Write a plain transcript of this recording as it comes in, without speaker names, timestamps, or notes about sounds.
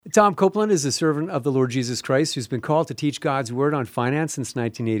Tom Copeland is a servant of the Lord Jesus Christ who's been called to teach God's Word on finance since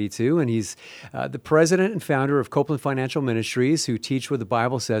 1982, and he's the president and founder of Copeland Financial Ministries, who teach what the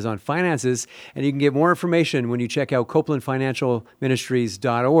Bible says on finances. And you can get more information when you check out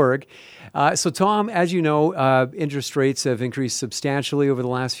copelandfinancialministries.org. So, Tom, as you know, interest rates have increased substantially over the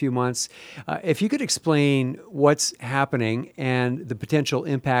last few months. If you could explain what's happening and the potential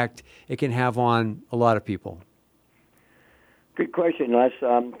impact it can have on a lot of people. Good question, Les.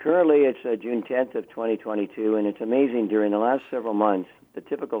 Currently, it's June 10th of 2022, and it's amazing. During the last several months, the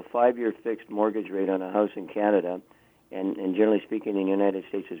typical 5-year fixed mortgage rate on a house in Canada, and generally speaking in the United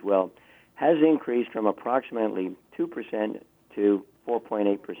States as well, has increased from approximately 2% to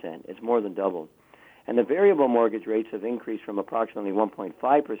 4.8%. It's more than doubled. And the variable mortgage rates have increased from approximately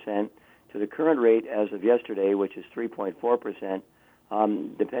 1.5% to the current rate as of yesterday, which is 3.4%,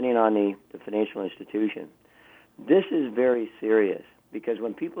 depending on the financial institution. This is very serious because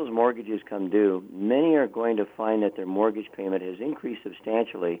when people's mortgages come due, many are going to find that their mortgage payment has increased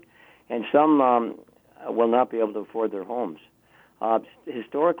substantially, and some will not be able to afford their homes.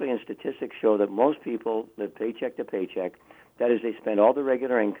 Historically, and statistics show that most people live paycheck to paycheck. That is, they spend all their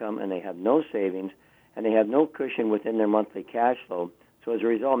regular income and they have no savings and they have no cushion within their monthly cash flow. So as a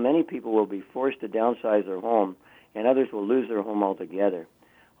result, many people will be forced to downsize their home, and others will lose their home altogether.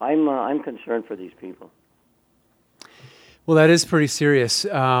 I'm concerned for these people. Well, that is pretty serious.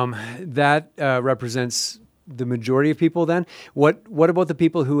 That represents the majority of people then. What about the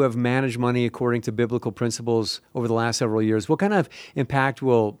people who have managed money according to biblical principles over the last several years? What kind of impact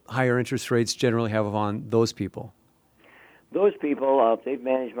will higher interest rates generally have on those people? Those people, if they've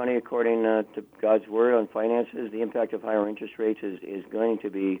managed money according to God's Word on finances, the impact of higher interest rates is going to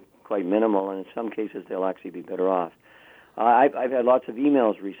be quite minimal, and in some cases they'll actually be better off. I've had lots of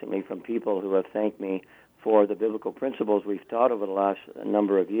emails recently from people who have thanked me for the biblical principles we've taught over the last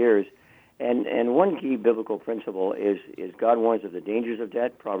number of years. And one key biblical principle is God warns of the dangers of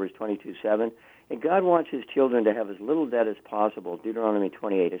debt, Proverbs 22:7. And God wants his children to have as little debt as possible, Deuteronomy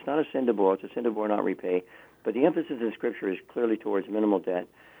 28. It's not a sin to borrow, it's a sin to borrow, not repay. But the emphasis in Scripture is clearly towards minimal debt.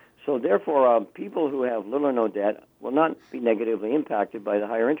 So therefore, people who have little or no debt will not be negatively impacted by the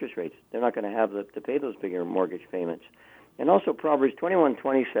higher interest rates. They're not going to have to pay those bigger mortgage payments. And also Proverbs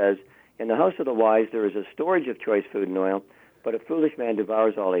 21:20 says, in the house of the wise there is a storage of choice food and oil, but a foolish man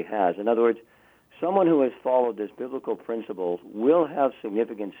devours all he has. In other words, someone who has followed this biblical principle will have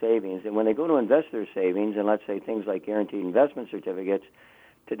significant savings, and when they go to invest their savings, and let's say things like guaranteed investment certificates,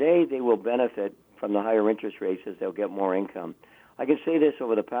 today they will benefit from the higher interest rates as they'll get more income. I can say this,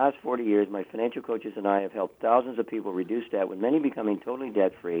 over the past 40 years, my financial coaches and I have helped thousands of people reduce debt, with many becoming totally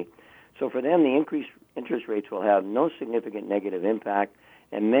debt-free. So for them, the increased interest rates will have no significant negative impact,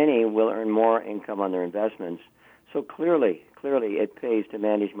 and many will earn more income on their investments. So clearly, it pays to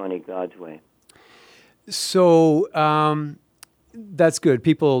manage money God's way. So that's good.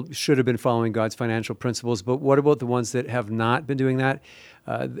 People should have been following God's financial principles, but what about the ones that have not been doing that?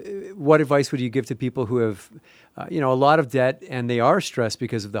 What advice would you give to people who have, a lot of debt and they are stressed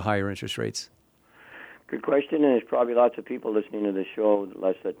because of the higher interest rates? Good question, and there's probably lots of people listening to this show,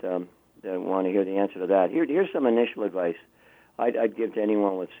 Les, that want to hear the answer to that. Here's some initial advice I'd give to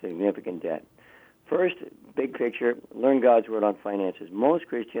anyone with significant debt. First, big picture, learn God's Word on finances. Most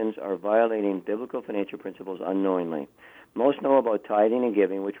Christians are violating biblical financial principles unknowingly. Most know about tithing and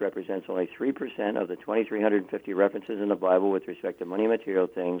giving, which represents only 3% of the 2,350 references in the Bible with respect to money and material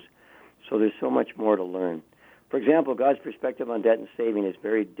things, so there's so much more to learn. For example, God's perspective on debt and saving is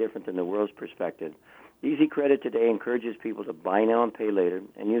very different than the world's perspective. Easy credit today encourages people to buy now and pay later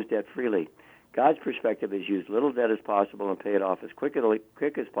and use debt freely. God's perspective is use little debt as possible and pay it off as quick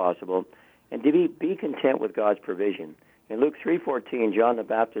as possible, and to be content with God's provision. In Luke 3:14, John the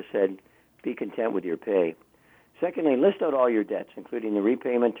Baptist said, be content with your pay. Secondly, list out all your debts, including the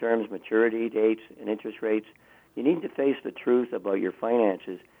repayment terms, maturity dates, and interest rates. You need to face the truth about your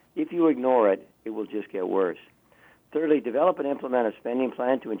finances. If you ignore it, it will just get worse. Thirdly, develop and implement a spending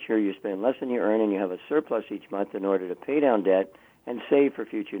plan to ensure you spend less than you earn and you have a surplus each month in order to pay down debt and save for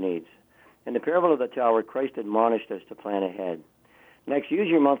future needs. In the parable of the tower, Christ admonished us to plan ahead. Next, use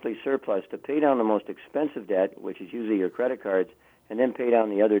your monthly surplus to pay down the most expensive debt, which is usually your credit cards, and then pay down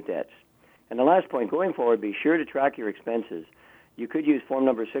the other debts. And the last point, going forward, be sure to track your expenses. You could use form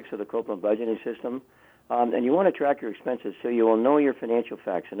number 6 of the Copeland budgeting system, and you want to track your expenses so you will know your financial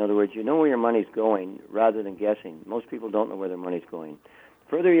facts. In other words, you know where your money's going rather than guessing. Most people don't know where their money's going.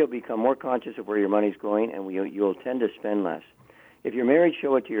 Further, you'll become more conscious of where your money's going, and you'll tend to spend less. If you're married,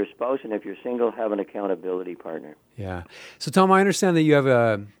 show it to your spouse, and if you're single, have an accountability partner. Yeah. So, Tom, I understand that you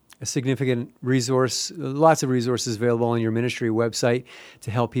have a significant resource, lots of resources available on your ministry website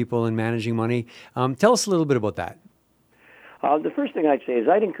to help people in managing money. Tell us a little bit about that. The first thing I'd say is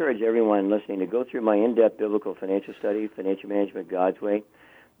I'd encourage everyone listening to go through my in-depth biblical financial study, Financial Management God's Way.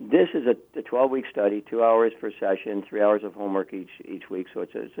 This is a 12-week study, 2 hours per session, 3 hours of homework each week, so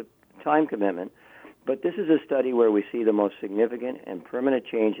it's a time commitment. But this is a study where we see the most significant and permanent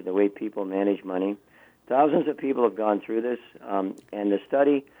change in the way people manage money. Thousands of people have gone through this, and the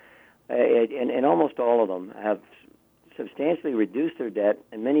study, and almost all of them, have substantially reduced their debt,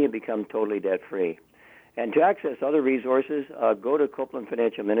 and many have become totally debt-free. And to access other resources, go to Copeland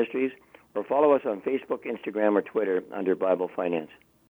Financial Ministries or follow us on Facebook, Instagram, or Twitter under Bible Finance.